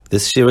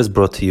This year is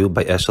brought to you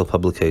by Eshel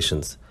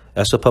Publications.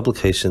 Eshel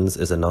Publications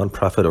is a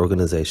non-profit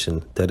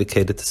organization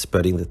dedicated to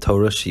spreading the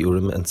Torah,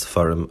 Shiurim, and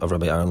Sefarim of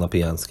Rabbi Aaron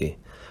Lopiansky.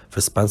 For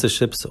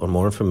sponsorships or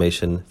more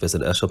information,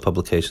 visit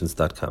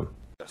eshelpublications.com.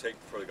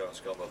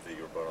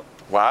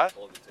 What?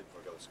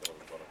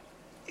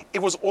 It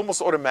was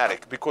almost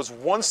automatic because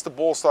once the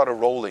ball started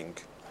rolling,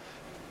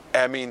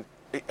 I mean,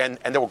 and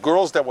there were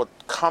girls that were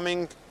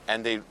coming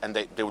and they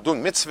were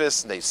doing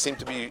mitzvahs and they seemed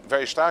to be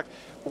very stark.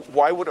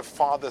 Why would a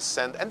father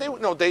send? And they in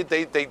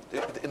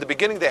the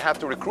beginning they had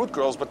to recruit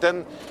girls, but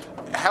then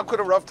how could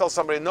a Rav tell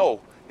somebody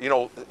no? You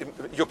know,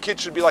 your kid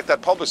should be like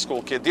that public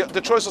school kid. The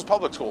choice was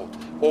public school,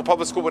 or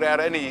public school would add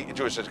any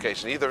Jewish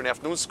education, either an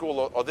afternoon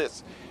school or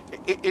this.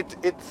 And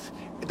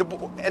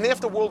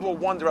after World War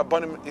I, the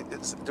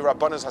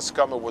Rabbanim's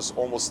Haskama was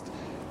almost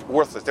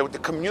worthless. The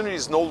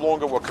communities no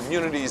longer were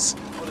communities.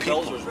 Well, the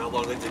Belzers, how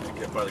long did they take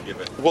to finally give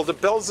in? Well, the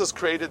Belzers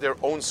created their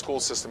own school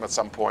system at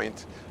some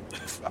point.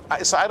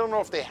 So I don't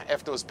know if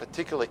there was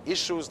particular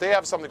issues. They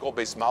have something called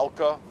Beis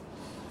Malka.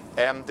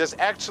 And there's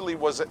actually a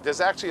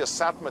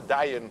Satmar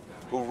Dayan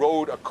who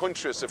wrote a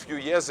kuntris a few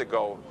years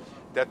ago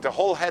that the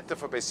whole heta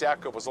for Beis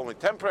Yaakov was only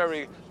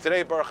temporary.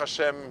 Today, Baruch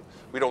Hashem,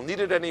 we don't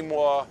need it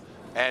anymore,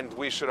 and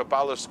we should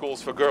abolish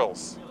schools for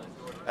girls.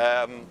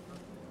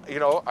 You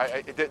know,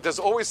 there's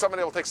always somebody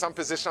that will take some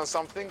position on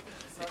something.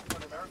 Satmar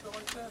in America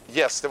like that?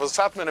 Yes, there was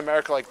a Satmar in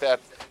America like that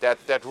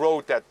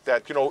wrote that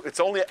you know, it's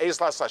only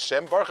Eizlas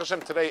Hashem. Baruch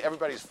Hashem today,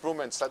 everybody's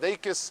frum and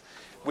tzadekis.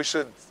 We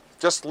should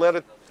just let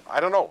it, I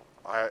don't know.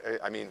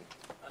 I mean,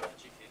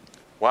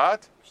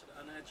 what?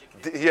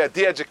 Yeah,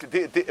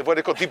 what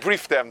they call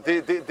debrief them.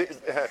 Well,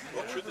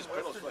 true, this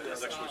pendulum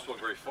has actually swung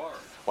very far.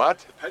 What?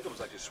 The pendulum's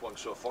actually swung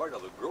so far now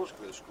the girls'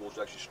 community school is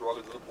actually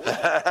stronger than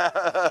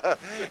the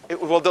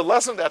boys. Well, the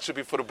lesson that should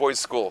be for the boys'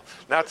 school,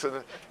 not to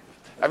the.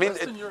 I mean,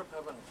 Western Europe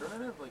have an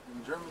alternative, like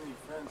in Germany,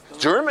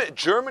 France.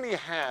 Germany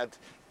had.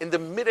 In the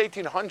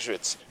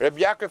mid-1800s, Reb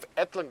Yaakov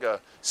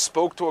Ettlinger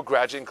spoke to a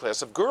graduating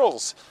class of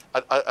girls.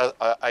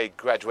 A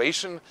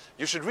graduation,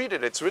 you should read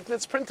it. It's written,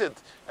 it's printed.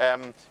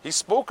 He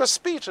spoke a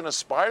speech, an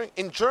aspiring.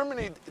 In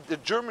Germany, the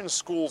German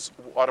schools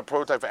are the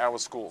prototype for our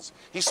schools.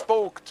 He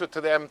spoke to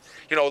them,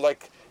 you know,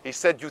 like he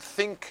said, you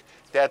think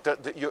that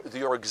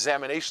your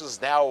examinations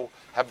now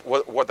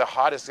were the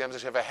hardest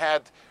examinations you ever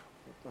had.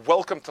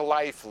 Welcome to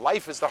life.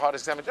 Life is the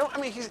hardest examination.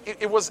 I mean,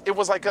 it was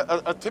like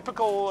a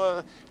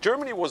typical.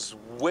 Germany was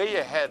way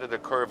ahead of the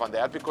curve on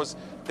that because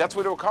that's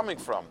where they were coming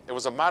from. It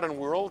was a modern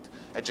world.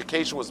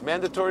 Education was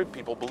mandatory.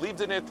 People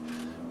believed in it.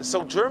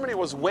 So Germany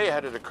was way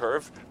ahead of the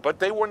curve, but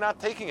they were not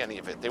taking any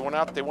of it. They were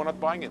not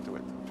buying into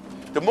it.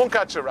 The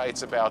Munkacher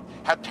writes about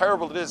how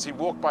terrible it is. He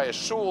walked by a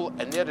shul,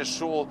 and near the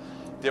shul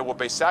there were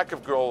Beis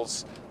Yaakov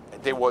girls.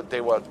 They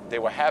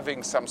were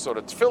having some sort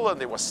of tefillah, and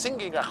they were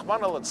singing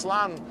Rachmana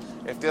litzlan.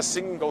 If their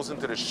singing goes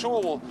into the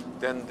shul,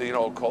 then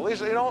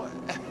coalition.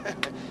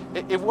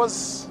 It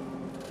was.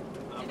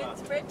 And it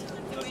spread to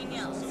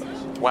Lithuania also.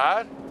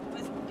 What?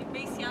 The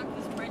Beis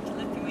Yaakov spread to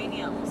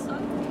Lithuania also.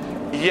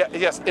 Yeah.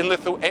 Yes. In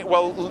Lithuania.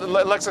 Well,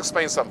 let's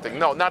explain something.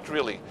 No, not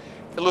really.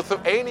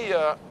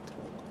 Lithuania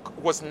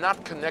was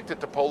not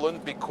connected to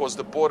Poland because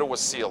the border was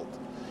sealed.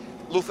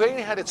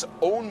 Lithuania had its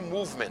own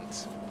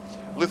movement.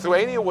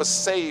 Lithuania was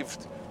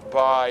saved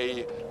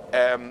by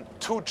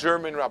two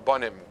German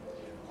Rabbanim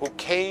who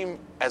came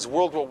as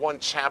World War I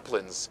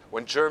chaplains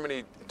when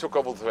Germany took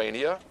over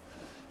Lithuania.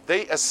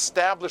 They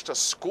established a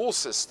school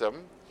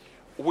system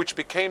which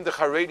became the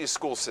Haredi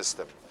school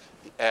system.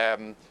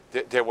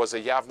 There was a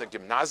Yavne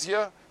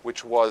Gymnasia,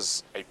 which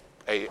was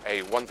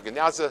a wonderful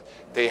gymnasia.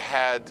 They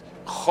had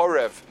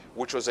Chorev,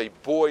 which was a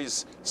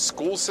boys'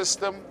 school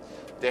system.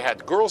 They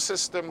had girls'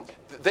 system.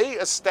 They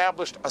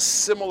established a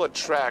similar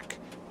track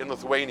in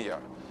Lithuania.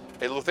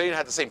 And Lithuania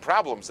had the same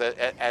problems,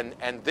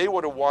 and they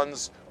were the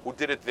ones who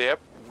did it there,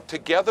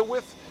 together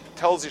with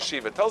Telz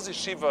Yeshiva. Telz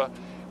Yeshiva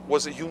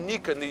was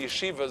unique in the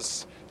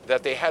yeshivas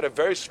that they had a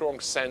very strong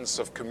sense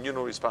of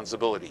communal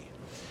responsibility.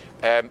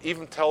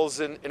 Even Telz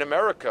in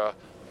America,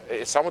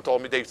 someone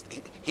told me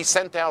he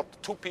sent out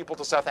two people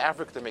to South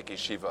Africa to make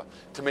yeshiva,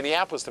 to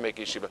Minneapolis to make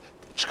yeshiva,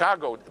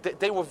 Chicago.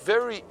 They were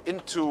very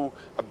into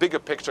a bigger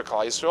picture,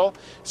 Klal Yisrael.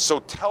 So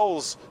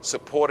Telz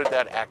supported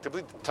that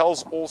actively.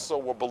 Telz also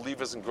were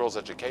believers in girls'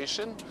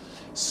 education.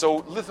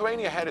 So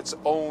Lithuania had its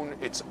own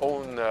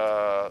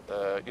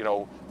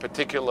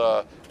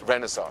particular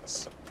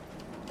renaissance.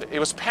 It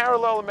was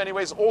parallel in many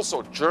ways,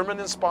 also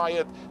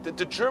German-inspired.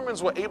 The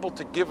Germans were able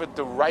to give it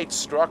the right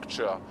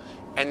structure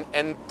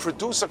and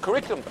produce a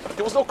curriculum.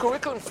 There was no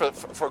curriculum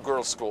for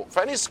girls' school,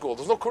 for any school.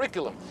 There was no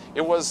curriculum.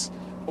 It was,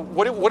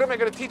 what am I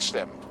going to teach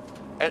them?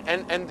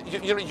 And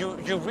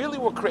you really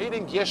were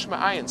creating yesh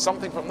ma'ayin,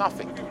 something from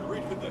nothing. They couldn't even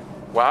read, could they?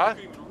 What?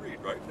 They couldn't even read,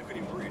 right? They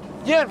couldn't even read.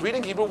 Yeah,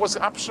 reading Hebrew was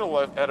optional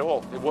at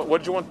all. What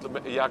did you want,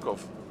 Yaakov?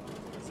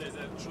 It says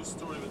that true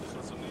story with the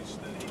Chazon Ish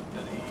that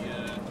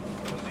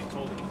he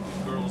told him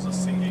that the girls are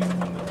singing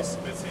on the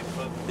Mitzvah.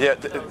 Yeah,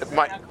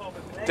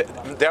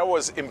 there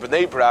was in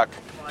Bnei Brak.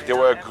 There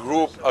were a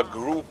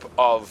group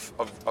of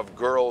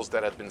girls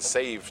that had been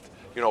saved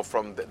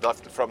from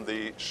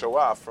the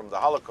Shoah, from the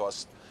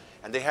Holocaust,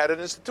 and they had an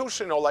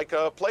institution, like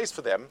a place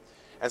for them.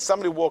 And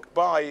somebody walked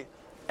by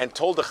and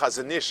told the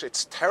Chazon Ish,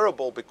 it's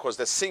terrible because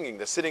they're sitting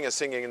and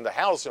singing in the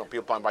house.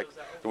 People find like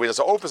the windows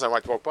are open, so I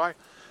might walk by.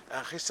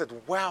 And he said,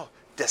 "Wow,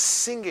 they're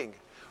singing!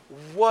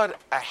 What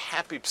a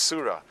happy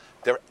psura!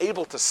 They're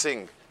able to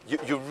sing.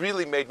 You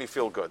really made me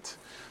feel good."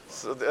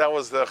 So that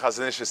was the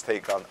Chazon Ish's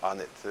take on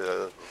it.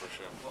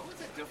 What was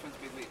the difference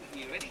between,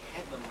 he already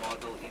had the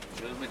model in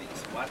Germany,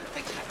 so why did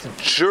they cut it?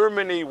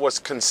 Germany was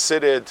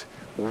considered,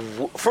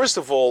 first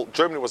of all,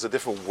 Germany was a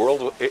different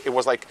world. It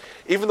was like,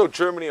 even though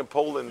Germany and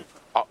Poland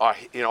are,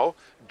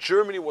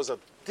 Germany was a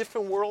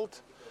different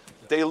world.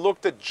 They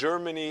looked at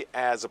Germany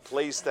as a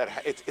place that,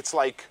 it's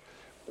like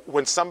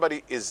when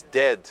somebody is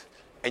dead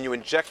and you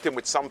inject him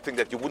with something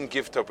that you wouldn't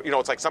give to,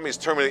 it's like somebody's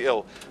terminally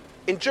ill.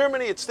 In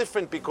Germany, it's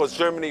different because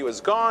Germany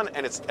was gone,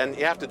 and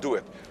you have to do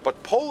it.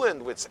 But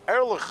Poland, with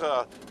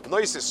Erlicha,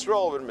 Nois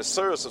Yisrael, with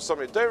Mesiris of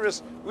Samir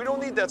Deiris, we don't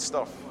need that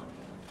stuff.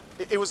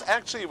 It was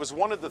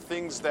one of the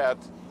things that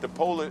the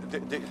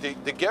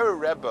Gerer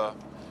Rebbe,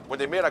 when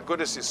they made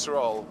Agudas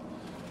Yisrael,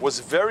 was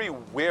very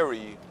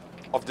wary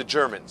of the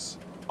Germans.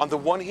 On the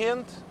one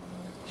hand,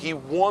 he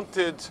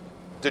wanted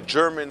the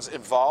Germans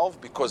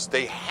involved because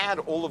they had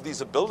all of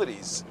these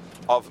abilities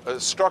of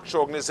structure,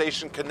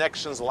 organization,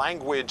 connections,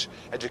 language,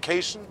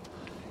 education.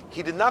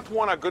 He did not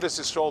want Agudas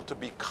Yisrael to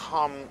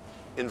become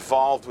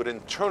involved with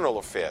internal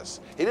affairs.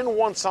 He didn't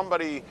want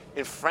somebody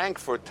in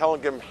Frankfurt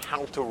telling him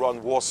how to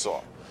run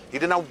Warsaw. He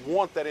did not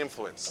want that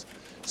influence.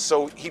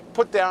 So he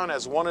put down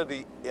as one of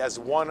the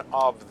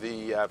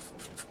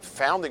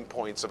founding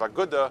points of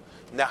Aguda,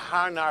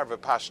 Nahar Nar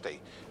V'Pashte.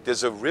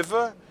 There's a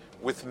river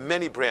with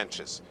many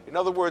branches. In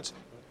other words,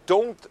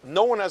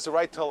 no one has the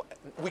right to,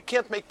 we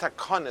can't make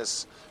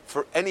takanas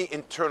for any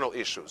internal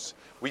issues.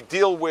 We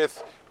deal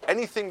with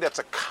anything that's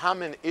a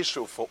common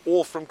issue for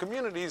all from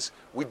communities,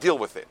 we deal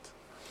with it.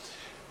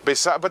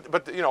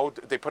 But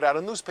they put out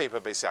a newspaper,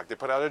 Beisak. They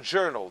put out a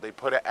journal. They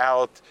put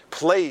out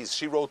plays.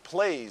 She wrote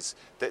plays.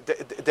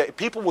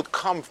 People would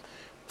come,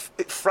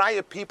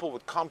 Freie people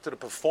would come to the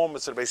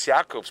performance of Beis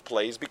Yaakov's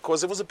plays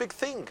because it was a big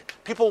thing.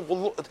 People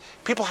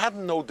had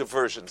no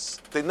diversions.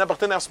 They never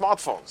didn't have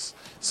smartphones,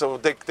 so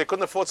they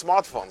couldn't afford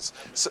smartphones.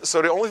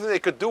 So the only thing they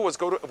could do was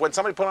go to, when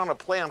somebody put on a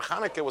play on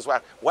Hanukkah, it was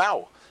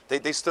wow.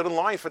 They stood in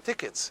line for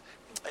tickets.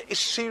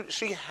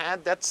 She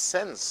had that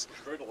sense. Was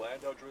she married to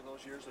Landau during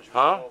those years? That she was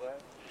Huh? all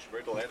that?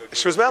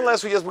 She was married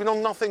last few years. We know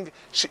nothing.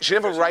 She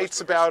never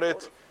writes about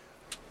it.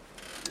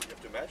 You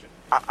have to imagine.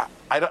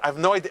 I have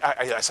no idea.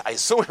 I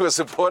assume he was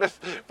supportive,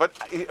 but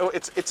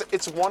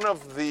it's one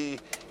of the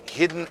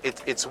hidden.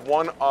 It's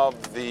one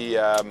of the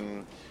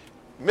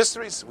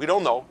mysteries we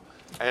don't know,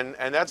 and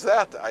that's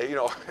that.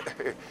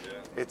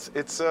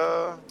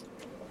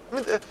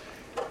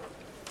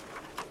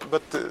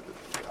 But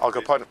Al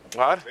Capone.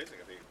 What? Amazing.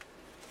 I think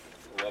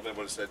a lot of them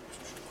would have said,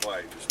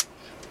 "Why? Just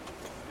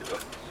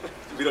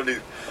we don't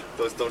need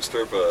those. Don't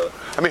disturb."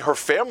 Her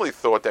family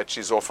thought that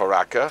she's off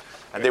Haraka,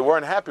 and they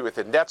weren't happy with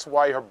it. And that's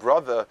why her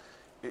brother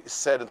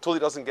said, until he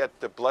doesn't get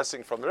the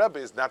blessing from the Rebbe,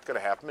 it's not going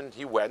to happen. And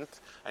he went,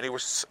 and he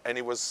was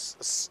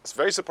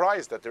very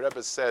surprised that the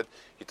Rebbe said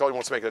he told him he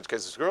wants to make an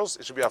education for girls.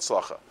 It should be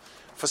Atzlacha.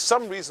 For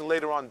some reason,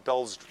 later on,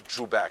 Dulles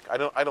drew back. I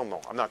don't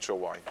know. I'm not sure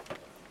why.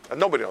 And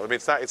nobody knows.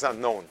 It's not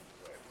known.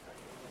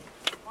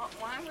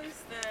 Why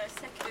was the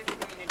secular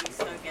community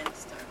so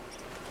against her?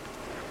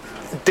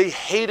 They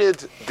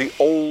hated the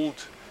old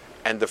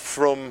and the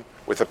frum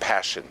with a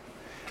passion.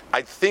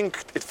 I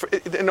think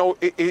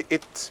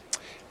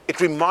it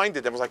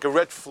reminded them, it was like a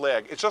red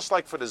flag. It's just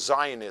like for the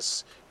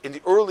Zionists in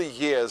the early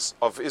years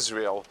of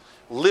Israel,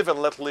 live and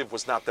let live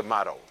was not the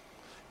motto.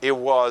 It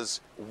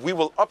was, we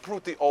will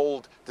uproot the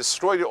old,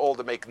 destroy the old,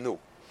 and make new.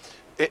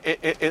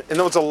 And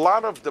there was a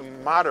lot of the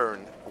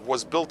modern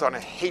was built on a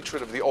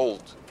hatred of the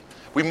old.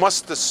 We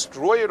must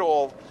destroy it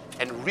all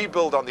and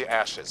rebuild on the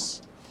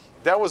ashes.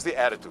 That was the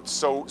attitude.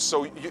 So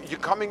you're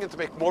coming in to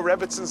make more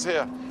Rebbitzins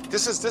here.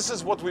 This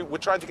is what we're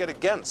trying to get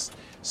against.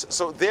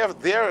 So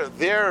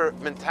their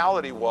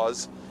mentality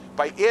was,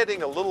 by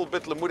adding a little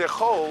bit Lemudei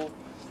Chol,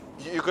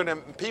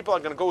 people are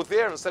gonna go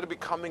there instead of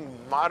becoming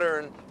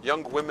modern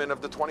young women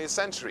of the 20th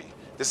century.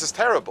 This is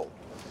terrible.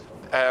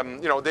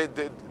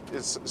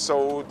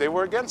 So they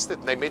were against it,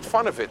 and they made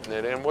fun of it,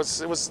 and there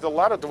was a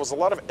lot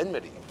of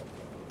enmity.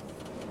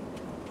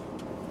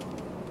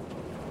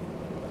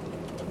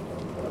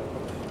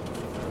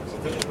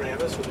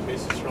 Rabbis or the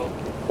Beis Yisrael?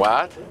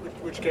 What?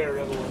 Which Gerer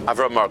Rebbe was it?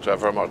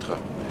 Avram Martha.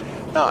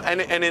 No,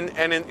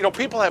 and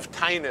people have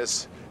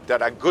tainas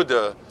that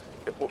Aguda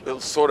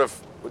sort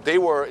of, they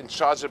were in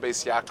charge of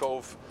Beis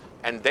Yaakov,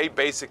 and they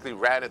basically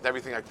ran it and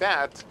everything like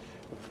that.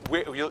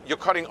 You're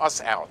cutting us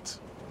out.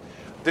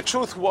 The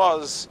truth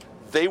was,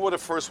 they were the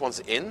first ones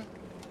in.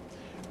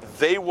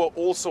 They were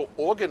also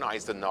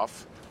organized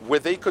enough where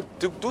they could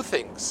do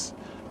things.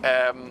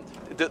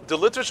 The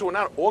literature were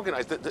not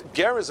organized. The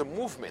Ger is a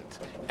movement,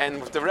 and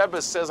if the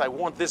Rebbe says, "I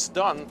want this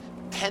done,"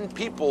 10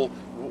 people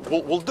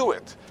will do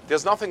it.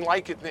 There's nothing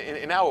like it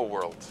in our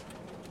world.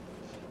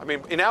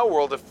 In our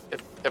world,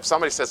 if if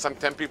somebody says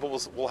 10 people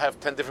will have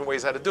 10 different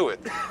ways how to do it.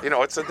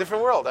 It's a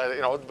different world.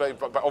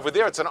 But over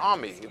there it's an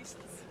army.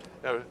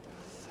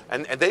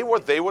 And they were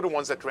the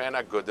ones that ran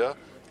Aguda.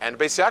 And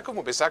Beis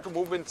Yaakov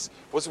movement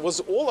was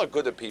all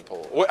Aguda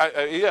people.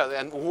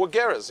 And who were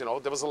Geras,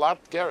 there was a lot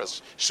of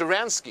Geras.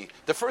 Sharansky,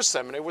 the first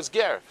seminary was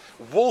Ger.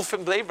 Wolf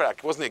in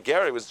Bleirak, wasn't a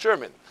Ger, it was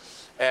German.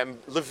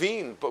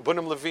 Levine,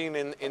 Bunim Levine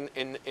in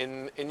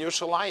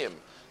Yerushalayim.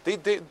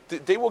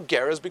 They were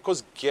Geras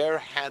because Ger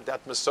had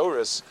that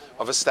Masoris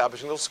of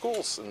establishing those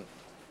schools. And,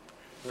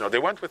 they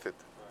went with it.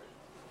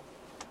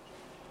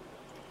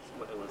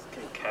 It was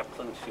King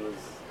Kaplan, she was...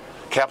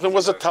 Kaplan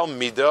was a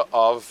Talmida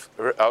of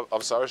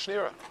Sarah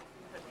Schneera.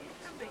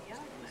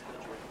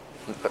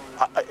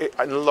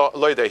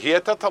 He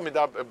had a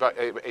Talmida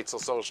Eitzel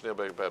Sarah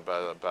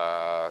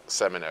Schneera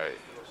seminary.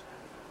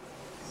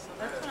 So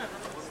that's what I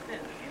don't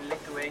understand. In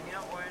Lithuania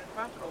or in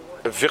Prague or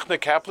what? Vichna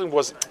Kaplan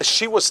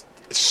she was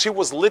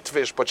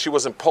Litvish, but she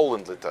was in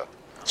Poland, Lita.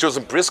 She was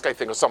in Brisk, I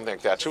think, or something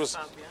like that. She was.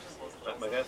 My guess